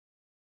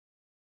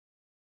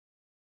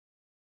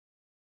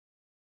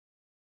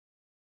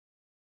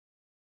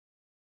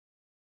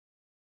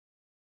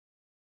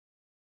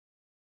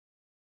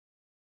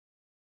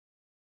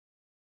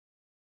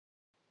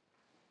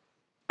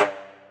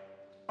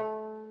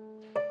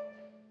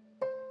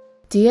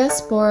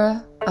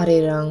Diaspora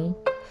Arirang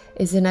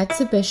is an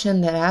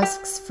exhibition that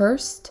asks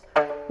first,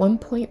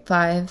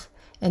 1.5,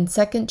 and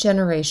second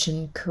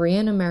generation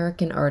Korean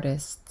American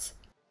artists.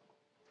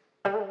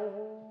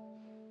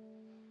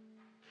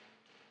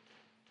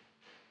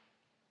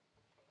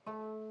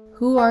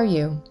 Who are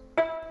you?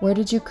 Where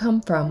did you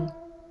come from?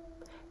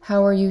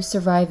 How are you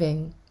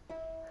surviving?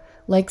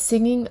 Like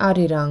singing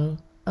Arirang,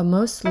 a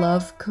most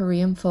loved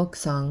Korean folk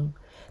song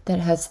that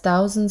has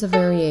thousands of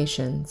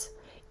variations,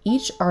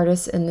 each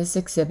artist in this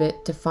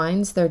exhibit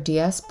defines their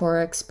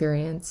diaspora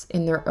experience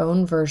in their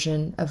own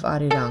version of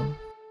Arirang.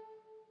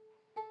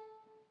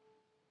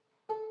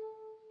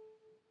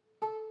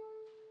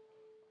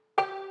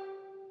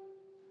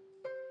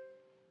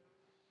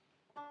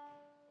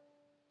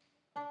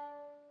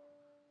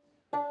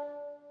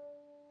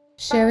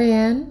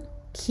 Sheri,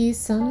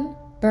 Ki-sun,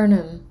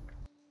 Burnham.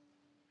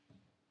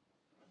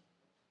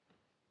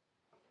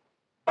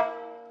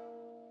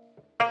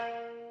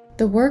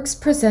 The works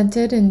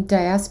presented in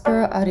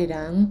Diaspora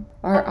Arirang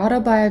are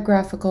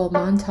autobiographical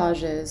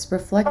montages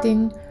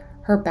reflecting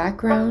her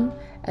background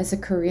as a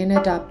Korean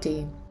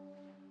adoptee.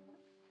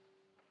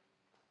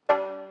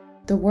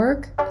 The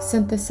work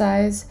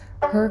synthesize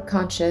her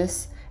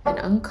conscious and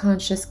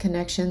unconscious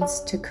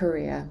connections to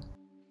Korea,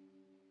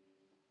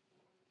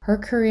 her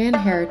Korean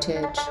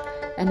heritage,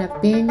 and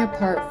of being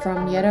apart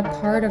from yet a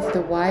part of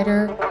the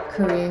wider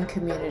Korean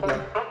community.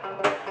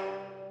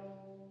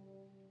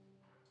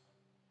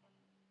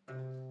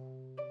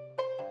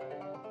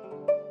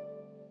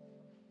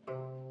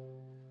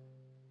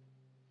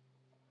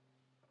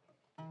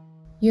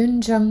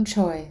 J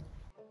Choi.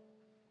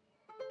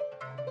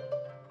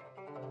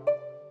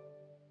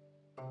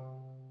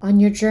 On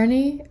your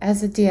journey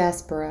as a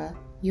diaspora,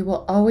 you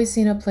will always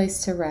need a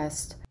place to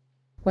rest,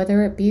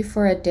 whether it be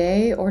for a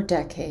day or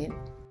decade.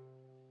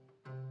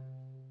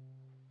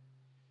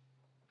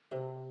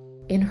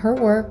 In her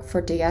work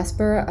for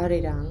Diaspora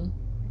Arirang,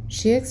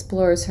 she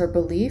explores her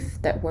belief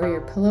that where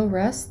your pillow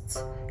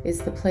rests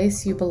is the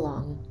place you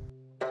belong.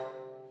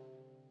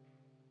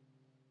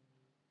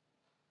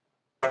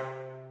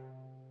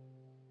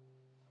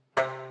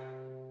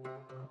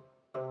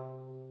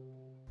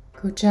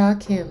 Koojah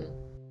Kim.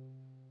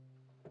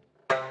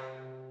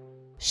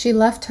 She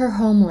left her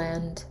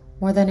homeland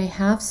more than a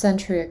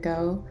half-century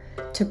ago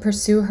to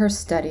pursue her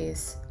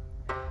studies.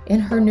 In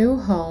her new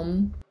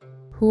home,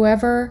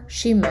 whoever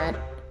she met,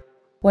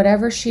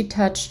 whatever she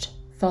touched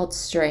felt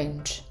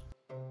strange.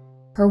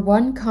 Her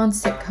one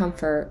constant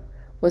comfort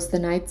was the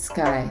night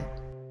sky,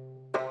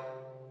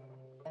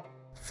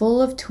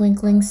 full of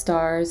twinkling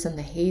stars and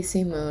the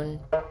hazy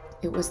moon.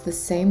 It was the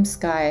same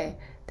sky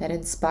that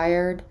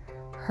inspired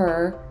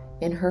her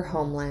in her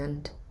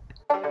homeland.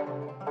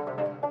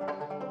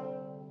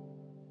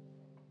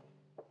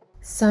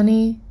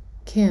 Sil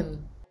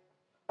Kim.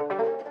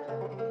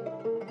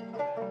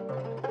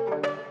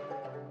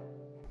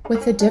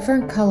 With a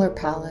different color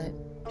palette,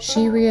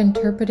 she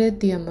reinterpreted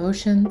the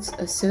emotions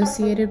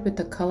associated with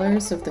the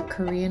colors of the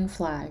Korean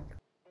flag,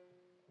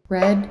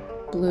 red,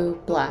 blue,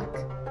 black,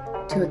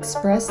 to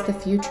express the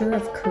future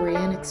of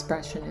Korean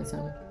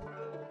expressionism.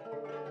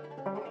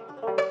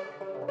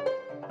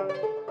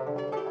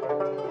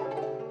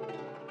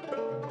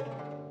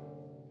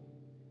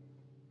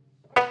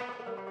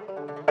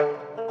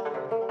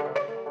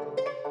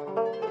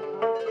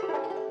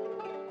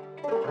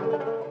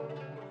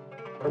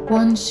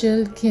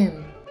 Sil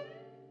Kim.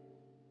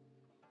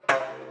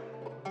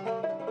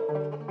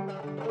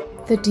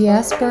 The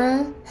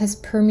diaspora has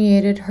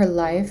permeated her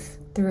life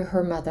through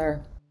her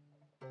mother.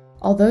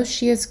 Although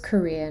she is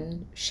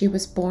Korean, she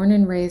was born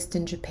and raised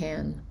in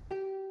Japan.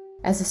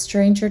 As a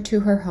stranger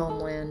to her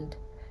homeland,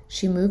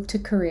 she moved to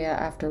Korea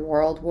after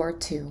World War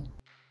II.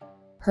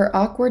 Her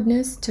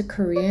awkwardness to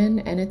Korean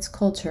and its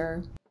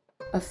culture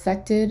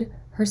affected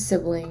her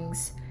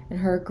siblings and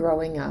her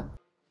growing up.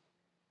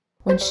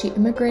 When she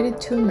immigrated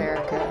to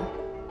America,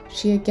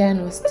 she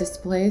again was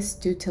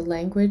displaced due to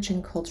language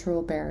and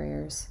cultural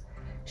barriers.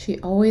 She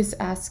always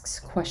asks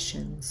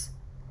questions.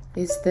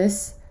 Is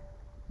this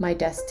my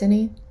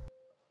destiny?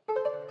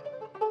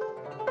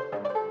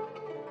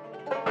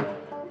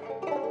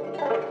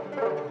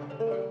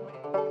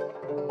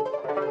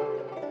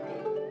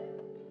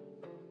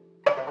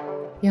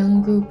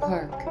 Younggu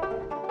Park.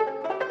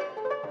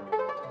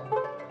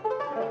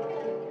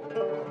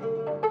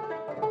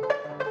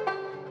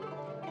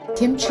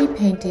 Kimchi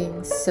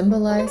paintings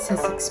symbolize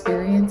his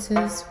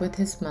experiences with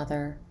his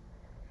mother.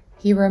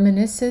 He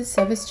reminisces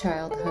of his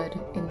childhood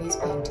in these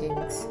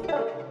paintings.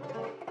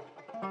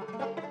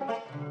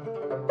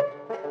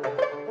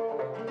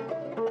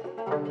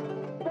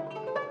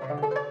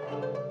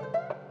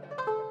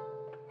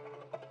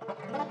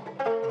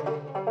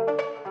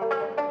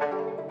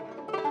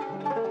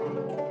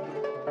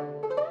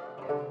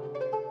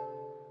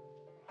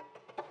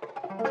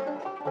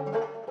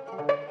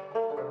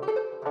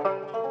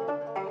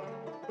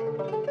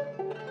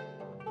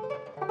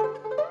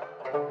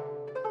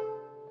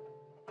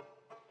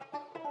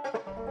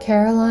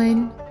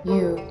 Caroline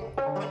Yu.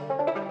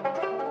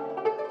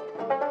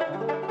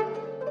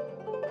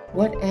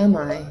 What am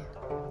I?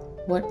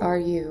 What are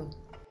you?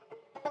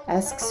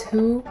 Asks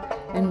who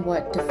and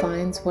what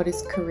defines what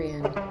is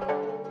Korean.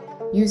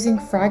 Using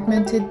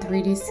fragmented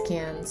 3D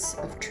scans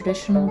of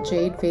traditional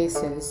jade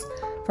vases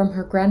from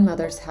her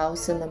grandmother's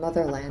house in the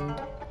motherland,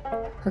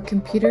 her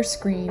computer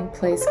screen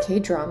plays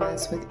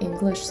K-dramas with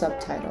English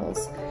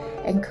subtitles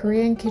and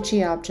Korean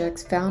kitschy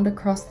objects found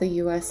across the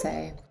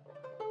USA.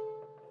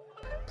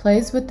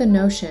 Plays with the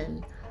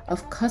notion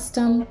of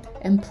custom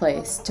and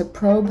place to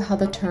probe how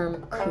the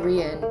term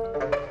Korean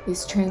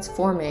is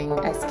transforming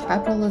as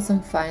capitalism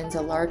finds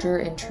a larger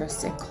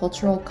interest in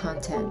cultural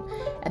content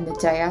and the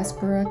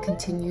diaspora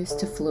continues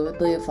to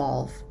fluidly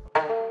evolve.